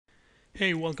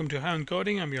Hey, welcome to High on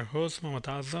Coding. I'm your host, Mohammad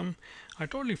Azam. I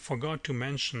totally forgot to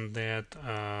mention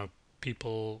that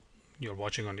people if you're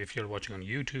watching on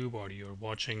YouTube or you're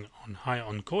watching on High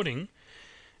on Coding,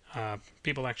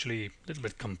 people actually a little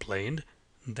bit complained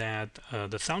that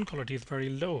the sound quality is very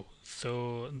low.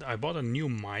 So I bought a new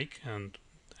mic, and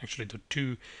actually the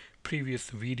two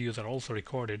previous videos are also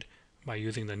recorded by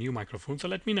using the new microphone. So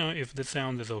let me know if the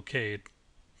sound is okay.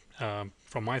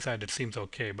 From my side, it seems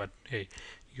okay, but hey,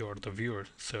 you're the viewer,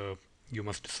 so you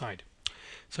must decide.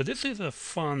 So this is a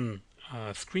fun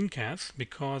screencast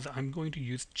because I'm going to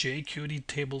use JQuery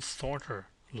TableSorter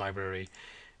library.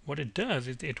 What it does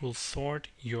is it will sort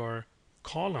your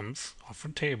columns of a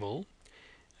table,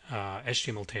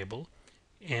 HTML table,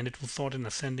 and it will sort in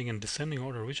ascending and descending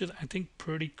order, which is, I think,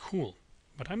 pretty cool.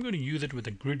 But I'm going to use it with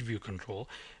a GridView control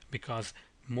because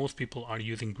most people are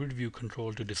using GridView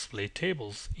control to display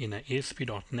tables in an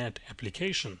ASP.NET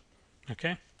application.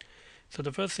 Okay, so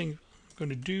the first thing I'm going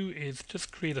to do is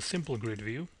just create a simple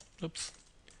GridView. Oops.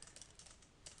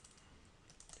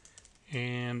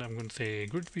 And I'm going to say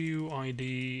GridView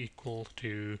ID equal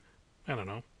to, I don't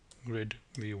know,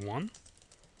 GridView1,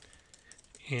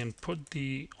 and put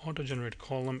the auto-generate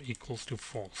column equals to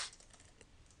false.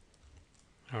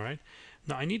 All right.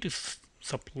 Now I need to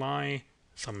supply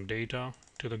some data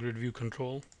to the grid view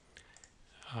control.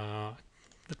 Uh,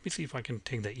 Let me see if I can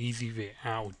take the easy way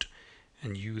out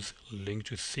and use link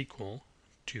to SQL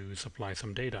to supply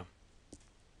some data.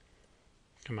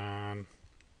 Come on.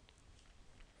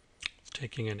 It's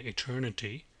taking an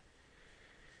eternity.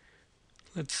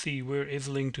 Let's see, where is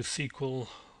link to SQL?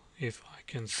 If I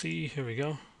can see, here we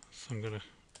go. So I'm gonna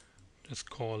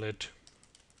just call it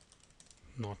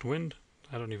Northwind.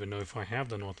 I don't even know if I have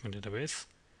the Northwind database.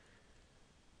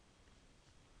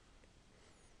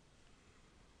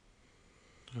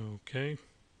 Okay.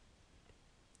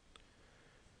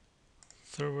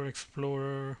 Server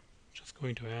Explorer, just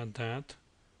going to add that.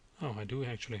 Oh, I do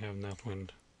actually have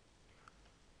Northwind.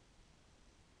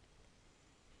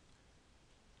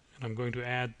 And I'm going to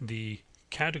add the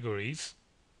categories.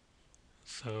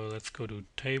 So let's go to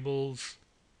tables.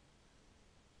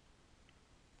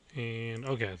 And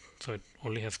okay, so it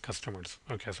only has customers.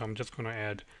 Okay, so I'm just going to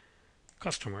add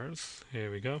customers.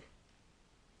 Here we go.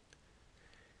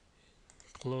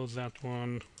 Close that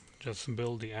one. Just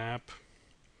build the app.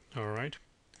 All right.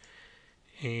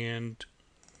 And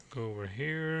go over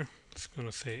here. It's going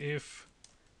to say if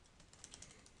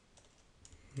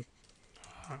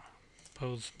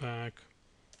post back.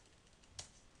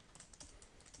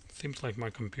 Seems like my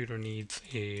computer needs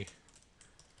a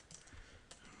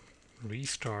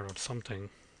restart or something.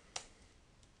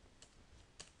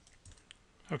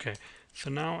 Okay, so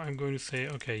now I'm going to say,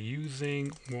 okay,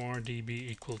 using var_db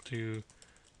equal to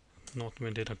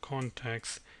Northwind data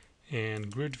context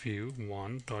and GridView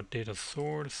one dot data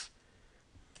source,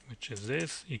 which is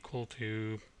this, equal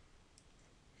to,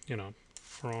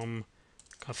 from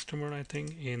customer, I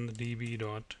think, in the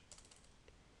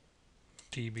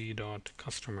db dot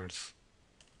customers.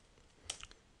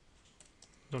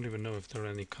 Don't even know if there are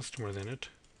any customers in it.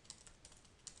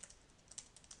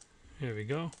 Here we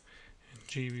go.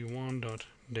 gv1 dot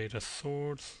data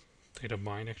source, data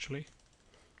bind actually.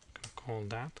 I'm gonna call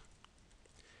that.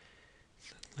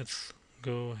 Let's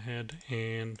go ahead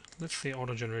and let's say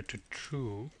auto generate to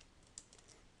true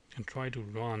and try to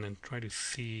run and try to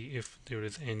see if there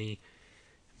is any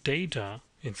data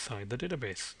inside the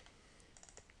database.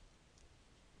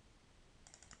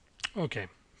 Okay,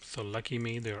 so lucky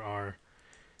me, there are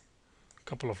a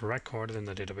couple of records in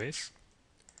the database.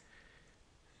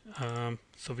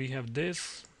 So we have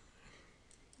this.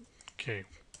 Okay,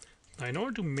 now in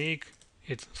order to make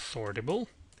it sortable,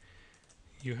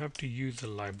 you have to use the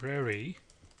library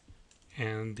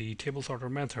and the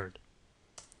TableSorter method.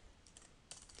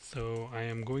 So I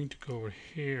am going to go over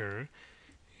here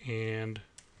and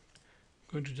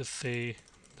I'm going to just say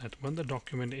that when the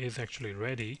document is actually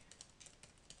ready,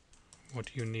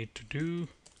 what you need to do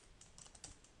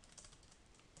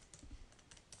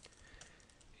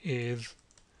is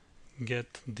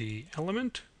get the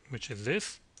element, which is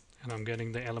this, and I'm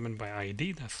getting the element by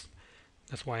ID. That's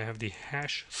why I have the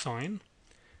hash sign,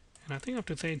 and I think I have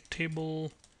to say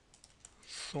table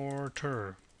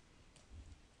sorter.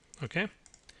 Okay,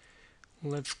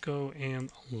 let's go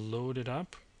and load it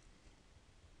up.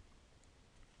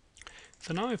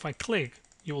 So now if I click,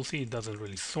 you will see it doesn't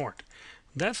really sort.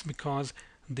 That's because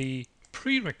the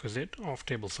prerequisite of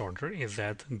TableSorter is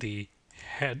that the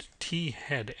head, T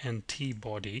head and T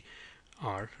body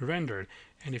are rendered.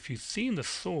 And if you see in the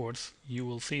source, you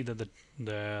will see that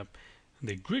the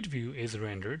grid view is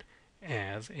rendered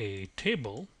as a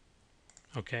table,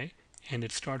 okay, and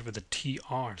it starts with a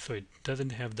TR, so it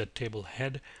doesn't have the table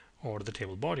head or the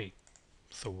table body.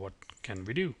 So what can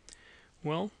we do?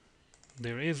 Well,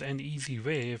 there is an easy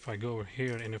way. If I go over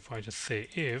here and if I just say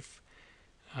if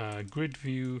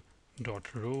GridView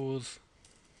dot rows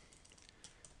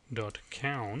dot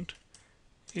count,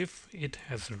 if it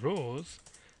has rows,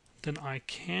 then I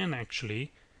can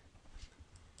actually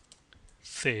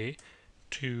say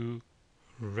to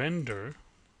render,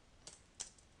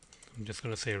 I'm just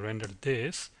going to say render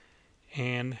this,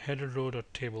 and header row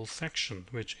dot table section,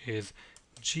 which is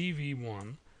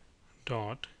gv1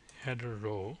 dot header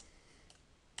row,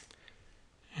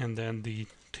 and then the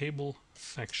table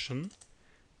section,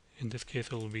 in this case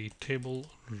it will be table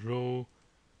row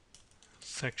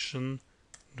section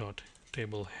dot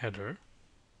table header,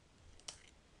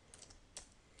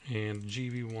 and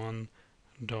gv1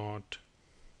 dot,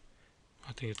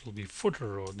 I think it will be footer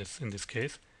row, this in this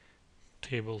case,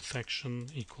 table section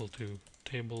equal to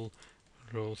table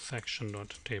row section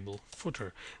dot table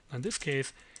footer. Now in this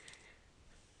case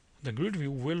the grid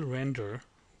view will render.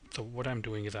 So what I'm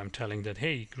doing is I'm telling that,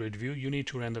 hey grid view, you need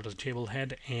to render the table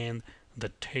head and the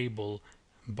table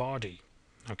body.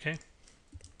 Okay,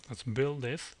 let's build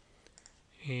this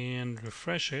and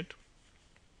refresh it.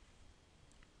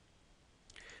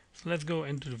 So let's go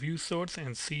into the view source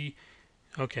and see.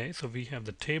 Okay, so we have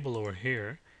the table over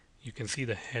here. You can see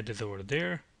the head is over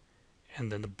there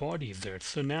and then the body is there.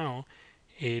 So now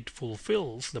it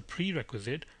fulfills the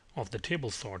prerequisite of the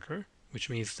table sorter, which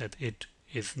means that it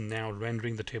is now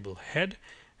rendering the table head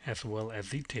as well as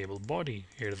the table body.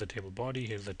 Here's the table body,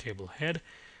 here's the table head.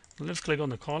 Let's click on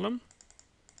the column.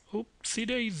 Oopsie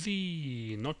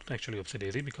daisy, not actually oopsie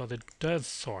daisy, because it does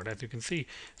sort, as you can see.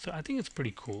 So I think it's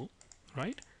pretty cool,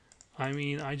 right? I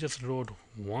mean, I just wrote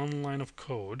one line of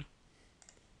code,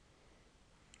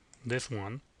 this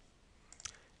one,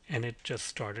 and it just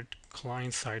started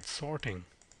client-side sorting.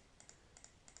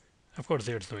 Of course,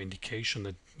 there's no indication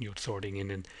that you're sorting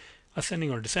in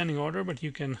ascending or descending order, but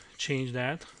you can change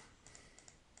that.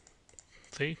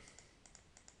 See?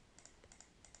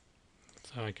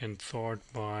 So I can sort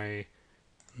by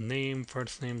name,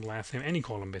 first name, last name, any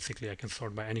column basically. I can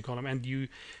sort by any column, and you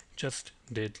just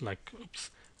did like, oops,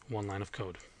 one line of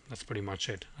code. That's pretty much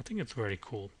it. I think it's very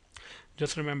cool.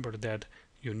 Just remember that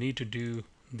you need to do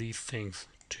these things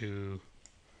to,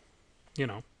 you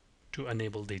know, to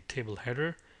enable the table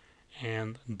header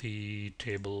and the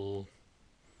table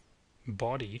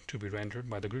body to be rendered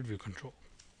by the grid view control.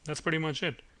 That's pretty much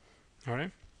it. All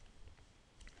right.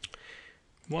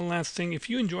 One last thing, if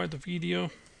you enjoyed the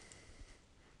video,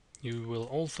 you will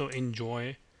also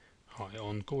enjoy High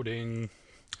on Coding.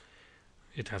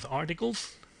 It has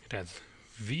articles, it has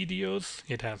videos,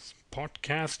 it has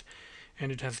podcast,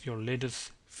 and it has your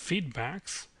latest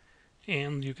feedbacks.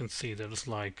 And you can see there's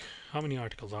like, how many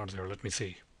articles are there? Let me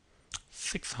see.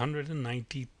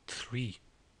 693.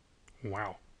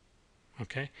 Wow.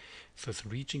 Okay, so it's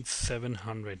reaching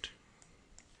 700.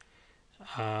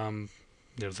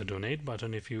 There's a donate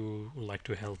button if you would like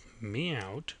to help me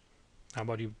out. How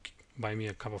about you buy me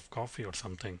a cup of coffee or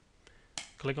something?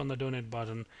 Click on the donate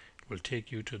button. It will take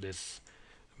you to this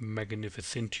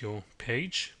Magnificentio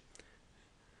page,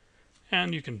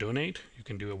 and you can donate. You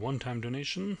can do a one-time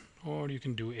donation or you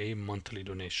can do a monthly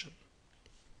donation.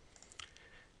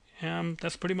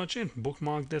 That's pretty much it.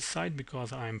 Bookmark this site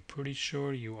because I'm pretty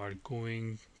sure you are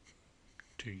going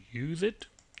to use it,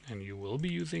 and you will be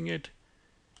using it,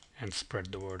 and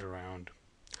spread the word around.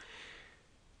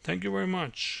 Thank you very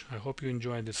much. I hope you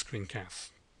enjoyed this screencast.